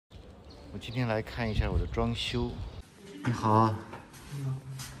我今天来看一下我的装修。你好。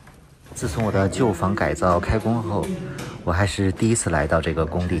自从我的旧房改造开工后，我还是第一次来到这个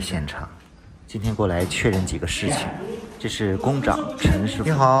工地现场。今天过来确认几个事情。这是工长陈师傅。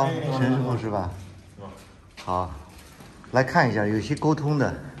你好，陈师傅是吧？好，来看一下，有些沟通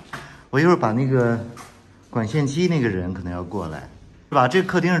的。我一会儿把那个管线机那个人可能要过来，是吧？这个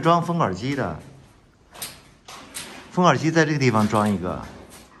客厅是装风管机的，风管机在这个地方装一个，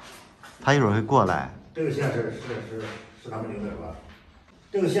他一会儿会过来。这个线是他们留的是吧？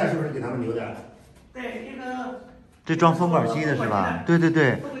这个线是不是给他们留的？对，这个这装风管机的是吧？对对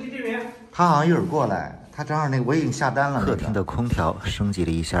对，风管机这边。他好像一会儿过来，他正好那个我已经下单了。客厅的空调升级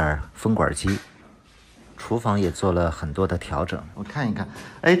了一下风管机，厨房也做了很多的调整。我看一看，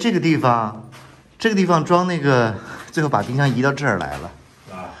哎，这个地方装那个，最后把冰箱移到这儿来了。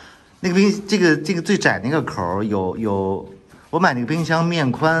啊，那个这个最窄那个口有，我买那个冰箱面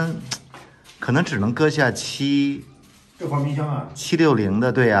宽，可能只能搁下这款冰箱啊760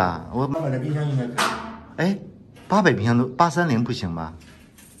的，对呀，我800的冰箱应该可以。哎，800冰箱都830不行吧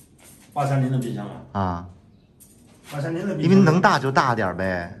？830的冰箱啊，830的冰箱，因为能大就大点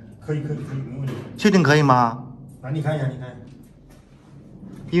呗。可以，没问题。确定可以吗？啊，你看一下。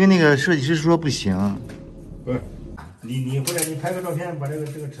因为那个设计师说不行。不是，你回来你拍个照片，把这个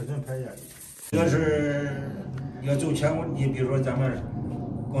尺寸拍一下。要是要走全屋，你比如说咱们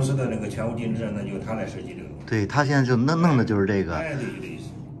公司的那个全屋定制，那就他来设计这个。对，他现在就弄的就是这个。哎，对，这意思。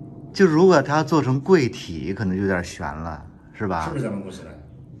就如果他做成柜体，可能有点悬了，是吧？是不是咱们公司的？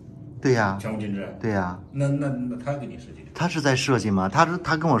对呀。全屋定制。对呀。那他给你设计的。他是在设计吗？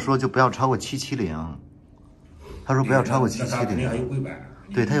他跟我说就不要超过770。他说不要超过770。肯定还有柜板。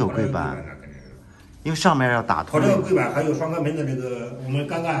对，他有柜板。因为上面要打凸。它这个柜板还有双开门的这个，我们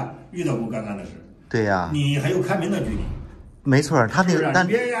刚刚遇到过刚刚的事。对呀。你还有开门的距离。没错，他那个但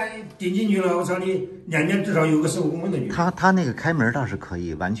别呀顶进去了，我操你两边至少有个15公分的距离。他那个开门倒是可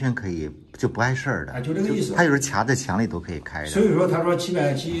以，完全可以，就不碍事儿的。就这个意思。他有时候卡在墙里都可以开的。所以说他说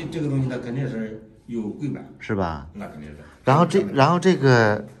770这个东西，它肯定是有柜板，是吧？那肯定是。然后这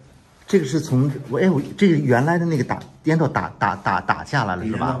个是从我这个原来的那个颠倒打下来了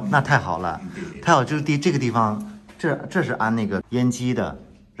是吧？那太好了，太好，就是这个地方，这是安那个烟机的，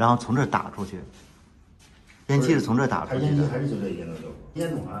然后从这打出去。烟机是从这打出去的。烟机还是走这烟囱走，烟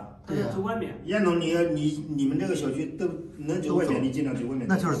囱啊，对呀，走外面。烟囱你们这个小区都能走外面，你尽量走外面。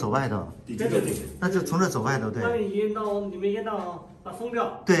那就是走外头。对。那就从这走外头，对。外面烟到里面烟到把封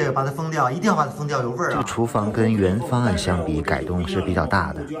掉。对，把它封掉，一定要把它封掉，有味儿啊。这个厨房跟原方案相比，改动是比较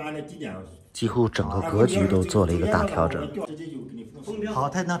大的，几乎整个格局都做了一个大调整。好，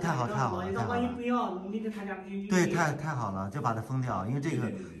那太好了。万一不要，你给他家对，太好了，就把它封掉，因为这个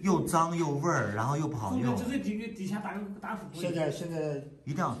又脏又味儿，然后又不好用。就是底下打孔。现在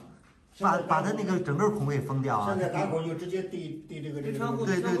一定要把它那个整个孔给封掉啊！现在打孔就直接对这个窗户。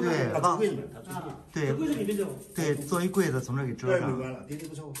对，往柜子对柜子里面走。对，做一柜子从这给遮上。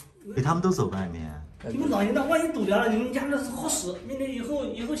对，他们都走外面。你们老爷那万一堵掉了，你们家那是好使，明天以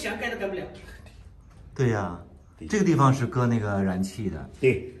后想改都改不了。对呀。这个地方是搁那个燃气的，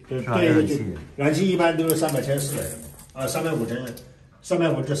对，是吧？燃气一般都是300乘400啊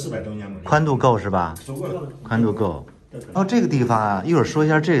，350至400中间嘛。宽度够是吧？足够了，宽度够。哦，这个地方啊，一会儿说一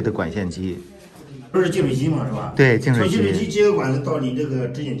下这个的管线机，不是净水机嘛，是吧？对，净水机。从净水机接个管子到你这个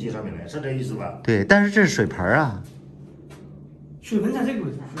直饮机上面来，是这意思吧？对，但是这是水盆啊。水盆在这个位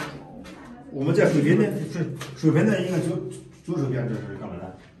置。我们在水盆的一个左手边，这是干嘛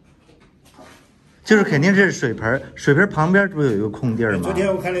的？就是肯定是水盆旁边不是有一个空地儿吗？昨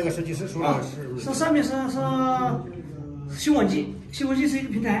天我看那个设计师说了，是上面是吸网机是一个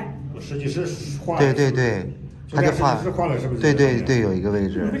平台。设计师画了。对，他就画了是不是？对，有一个位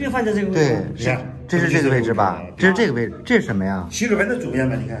置。你不就放在这个位置？对，这是这个位置吧？这是这个位置，这是什么呀？洗手盆的左边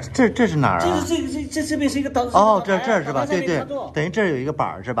吧，你看。这是哪儿啊？这边是一个刀。哦，这是吧？对，等于这儿有一个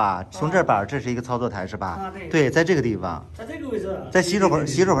板是吧？从这板这是一个操作台是吧？啊，对，在这个地方。在这个位置。在洗手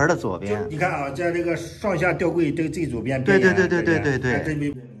盆的左边。你看啊，在这个上下吊柜最左边。对。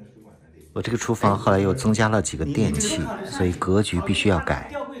我这个厨房后来又增加了几个电器，所以格局必须要改。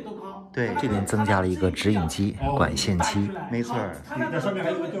吊柜多高？对，这边增加了一个直饮机、管线机，没错。那上面还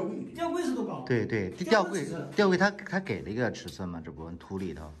有个吊柜。吊柜是多高？对，吊柜他给了一个尺寸嘛，这不凸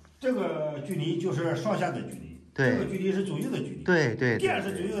里头。这个距离就是上下的距离，这个距离是左右的距离。对。电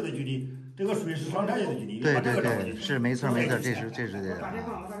是左右的距离，这个水是上下的距离。对，是没错，这是对的。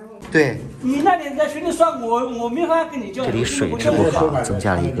对。你那里在群里说，我没法跟你交流。这里水质不好，增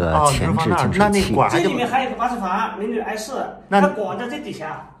加了一个前置净水器。这里面还有一个把手房，美女碍事，它管在这底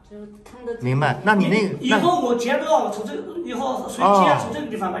下。明白。那你那个以后我接都要从这个，以后谁接从这个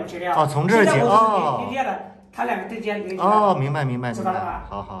地方把接掉。哦，从这儿接哦。你接了，他两个对接连接。哦，明白明白知道了吧？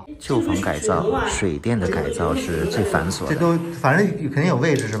好好。旧房改造、水电的改造是最繁琐的。这都反正肯定有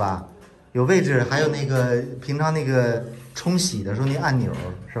位置是吧？有位置，还有那个平常那个冲洗的时候那按钮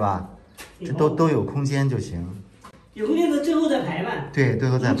是吧？这都有空间就行。有空间的最后再排嘛。对，最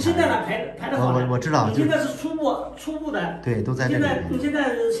后再排。现在呢排的好。我知道。你现在是初步的。对，都在这里。你现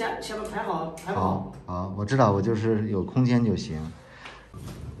在想把排好。好，我知道，我就是有空间就行。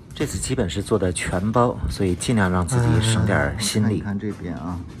这次基本是做的全包，所以尽量让自己省点心力。看这边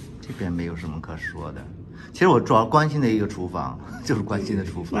啊，这边没有什么可说的。其实我主要关心的一个厨房，就是关心的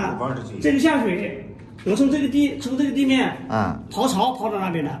厨房。这个下水。我从这个地面刨槽刨到那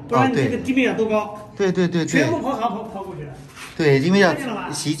边的，不然这个地面要多高？对，全部刨槽刨过去的。对，因为要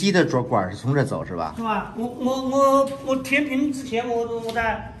洗衣机的管是从这走是吧？是吧？我填平之前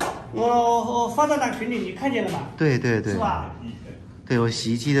我发到那群里，你看见了吧？对，是吧？对，我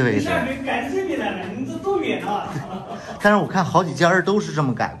洗衣机的位置。下水改成这边来了，你这多远啊！但是我看好几家都是这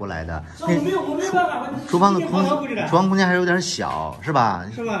么改过来的。我没有办法，厨房空间还是有点小，是吧？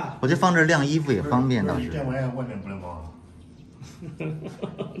是吧？我就放这晾衣服也方便倒是。这玩意儿外面不能放。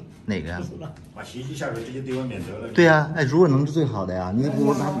哪个呀？把洗衣机下水直接对外面得了。对呀，如果能是最好的呀。你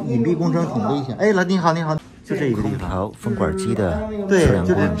隐蔽工程挺危险。哎，你好，就这一个地方，风管机的吹凉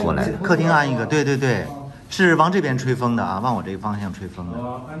管过来，客厅安一个，对。是往这边吹风的啊，往我这个方向吹风的。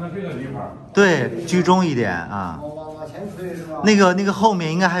按照这个地方。对，居中一点啊。往前吹是吧？那个后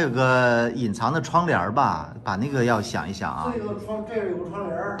面应该还有个隐藏的窗帘吧？把那个要想一想啊。这有个窗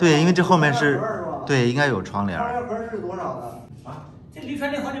帘。对，因为这后面是，对，应该有窗帘。窗帘盒是多少的？啊，这离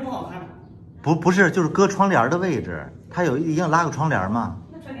窗帘好像不好看。不是，就是搁窗帘的位置，它一定拉个窗帘嘛。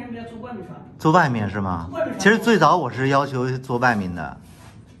那窗帘不要坐外面穿？坐外面是吗？其实最早我是要求坐外面的。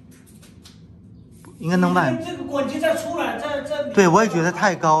应该能外。这个管机再出来，对，我也觉得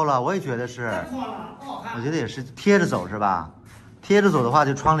太高了，我也觉得是。太宽了，不好看。我觉得也是贴着走是吧？贴着走的话，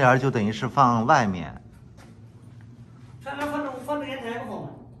就窗帘就等于是放外面。窗帘放着阳台不好吗？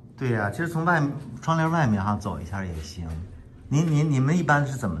对呀，其实从窗帘外面哈走一下也行。你们一般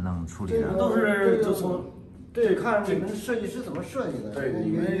是怎么弄处理的？都是就从。对，看你们设计师怎么设计的。对，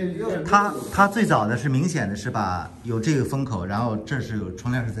你们他最早的是明显的是把有这个风口，然后这是有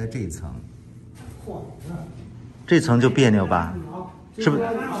窗帘是在这一层。这层就别扭吧，是不是？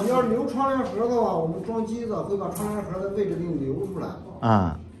你要留窗帘盒的话，我们装机子会把窗帘盒的位置给你留出来。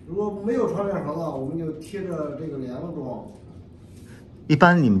啊。如果没有窗帘盒的话，我们就贴着这个帘子装。一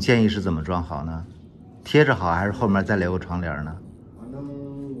般你们建议是怎么装好呢？贴着好，还是后面再留个窗帘呢？反正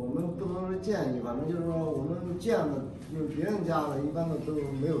我们不能说建议，反正就是说我们建的，就是别人家的，一般的都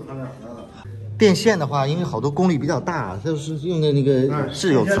没有窗帘盒的。电线的话，因为好多功率比较大，它是用的那个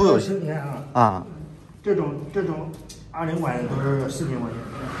是有粗有细啊。这种20管都是4平方线。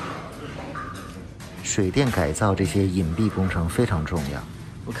水电改造这些隐蔽工程非常重要。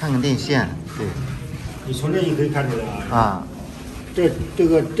我看看电线，对，你从这也可以看出来啊。这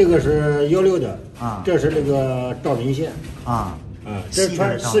个是16的啊，这是那个照明线啊。这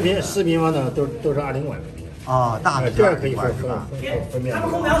穿4平方的都是20管的。哦，大的这样可以分辨。他们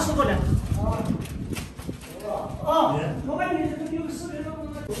空调试过的。哦，我感觉这个有4平方。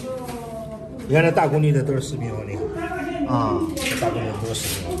你看这大功率的都是4平方的。啊，大功率都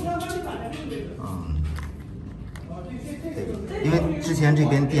是4平方。对，因为之前这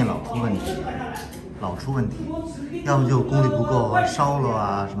边电老出问题，要么就功率不够烧了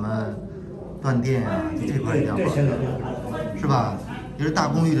啊，什么断电啊，就这块一定要保证，是吧？因为大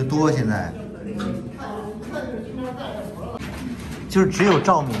功率的多，现在就是只有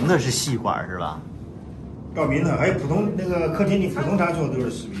照明的是细管是吧？照明的还有普通那个客厅里普通插座都是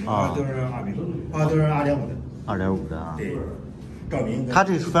4平方，都是2平方，都是2.5的。2.5的啊。对。照明。它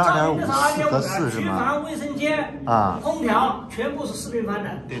这分2.5、4和4是吗？厨房、卫生间啊，空调全部是4平方的。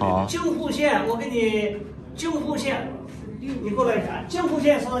好。京沪线，我给你京沪线，你过来一下，京沪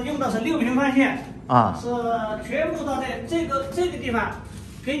线是用的是6平方线啊，是全部都在这个地方，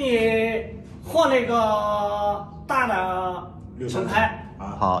给你换了一个大的承开。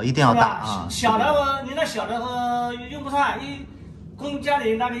好，一定要大啊！小的你那小的用不上，家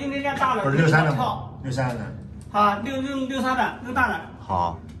里那个用这样大的63的，63的。啊，63的，那大的。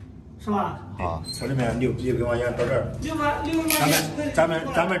好。是吧？好。这里面6平方线到这儿。6平方线。咱们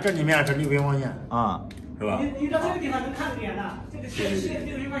这里面是6平方线啊，是吧？你到这个地方能看出眼的，这个线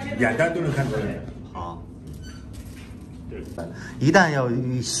6平方线。眼单都能看出来。好。对。一旦要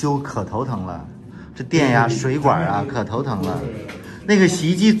修，可头疼了，这电呀、水管啊，可头疼了。那个洗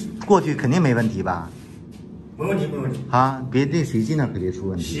衣机过去肯定没问题吧？没问题，没问题。啊，别那洗衣机那可别出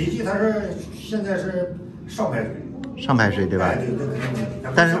问题。洗衣机它是现在是上排水。上排水对吧？对，这肯定不行。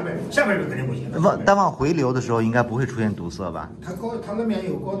但是下排水肯定不行。但往回流的时候应该不会出现堵塞吧？它那边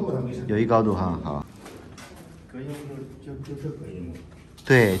有高度，它没事。有一高度哈，好。隔音就这隔音。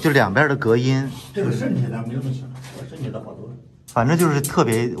对，就两边的隔音。这个渗铁的没那么响，我渗铁的好多了。反正就是特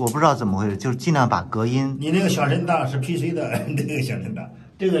别，我不知道怎么回事，就是尽量把隔音。你那个响声大是 PC 的，那个响声大。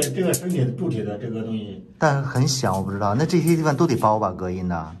这个渗铁铸铁的这个东西，但很响，我不知道。那这些地方都得包吧，隔音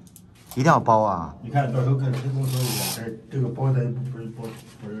的，一定要包啊。你看到时候跟公司一样，这个包的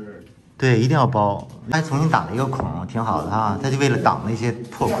不是。对，一定要包。还重新打了一个孔，挺好的哈。他就为了挡那些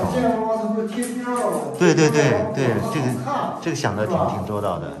破孔。这样的话，它不是贴边了？对，这个想的挺周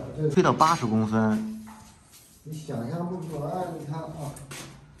到的。推到80公分。你想象不出来，你看啊，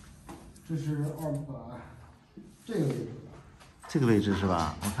这是200，这个位置。这个位置是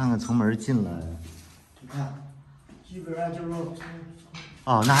吧？我看看从门进来。你看，基本上就是说。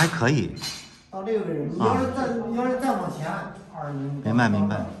哦，那还可以。到这个位置，你要是再往前2米。明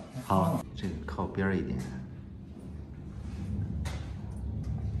白。好，这个靠边一点。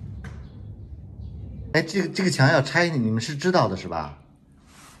哎，这个墙要拆，你们是知道的是吧？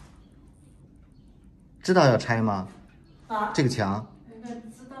知道要拆吗？啊，这个墙。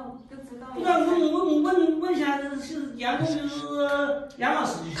知道。我问一下，是杨工就是杨老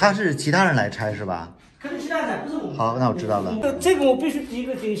师。他是其他人来拆是吧？可能其他人不是我。好，那我知道了。这个我必须第一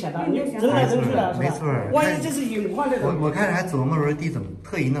个就想到，你扔来扔去的，没错。万一这是隐患的。我开始还琢磨说地怎么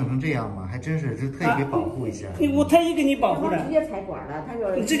特意弄成这样嘛，还真是特意给保护一下。我特意给你保护的。直接拆管了，他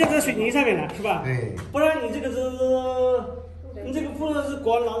就你直接在水泥上面了，是吧？对。不然你这个你这个不能是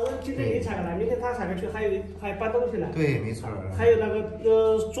光老是今天你踩了，明天他踩过去，还有搬东西呢。对，没错。还有那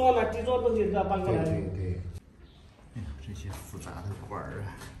个装了地装东西都要搬过来。对。哎呀，这些复杂的管儿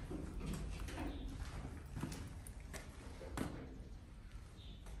啊。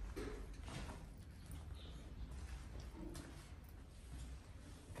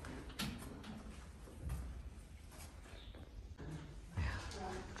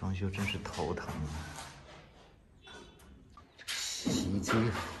装修真是头疼啊！洗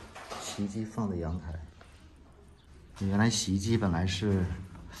衣机放在阳台。原来洗衣机本来是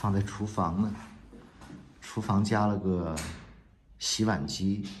放在厨房的，厨房加了个洗碗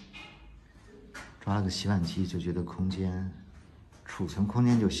机，抓了个洗碗机就觉得储存空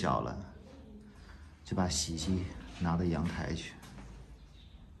间就小了，就把洗衣机拿到阳台去。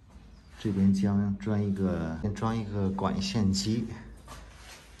这边将装一个管线机。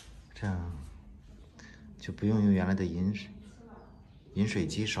这样就不用原来的饮水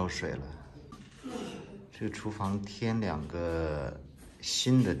机烧水了。这个厨房添2个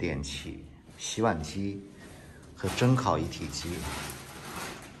新的电器，洗碗机和蒸烤一体机，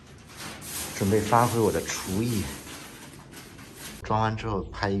准备发挥我的厨艺。装完之后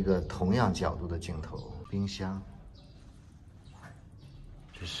拍一个同样角度的镜头。冰箱，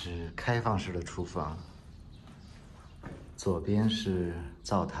这是开放式的厨房。左边是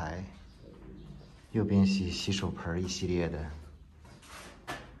灶台，右边是洗手盆一系列的，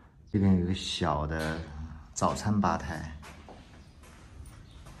这边有一个小的早餐吧台，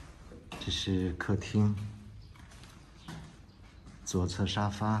这是客厅，左侧沙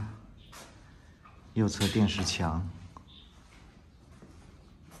发，右侧电视墙，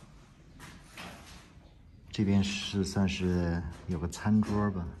这边算是有个餐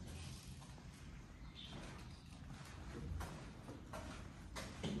桌吧。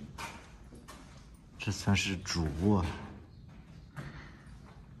这算是主卧，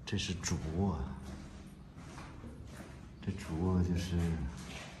这是主卧，这主卧就是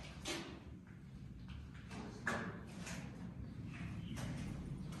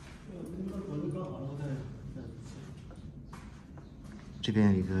这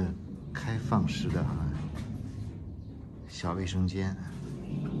边有一个开放式的小卫生间，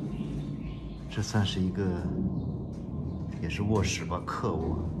这算是一个也是卧室吧，客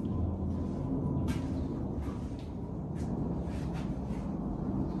卧。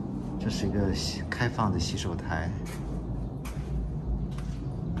这是一个开放的洗手台，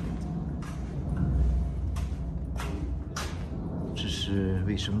这是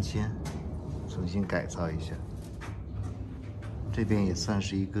卫生间，重新改造一下。这边也算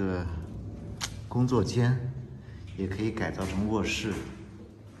是一个工作间，也可以改造成卧室。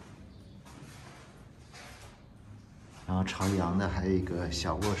然后朝阳的还有一个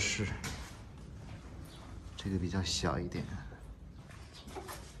小卧室，这个比较小一点。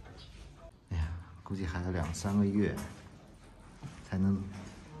估计还要2、3个月才能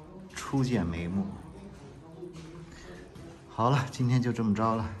初见眉目。好了，今天就这么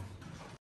着了。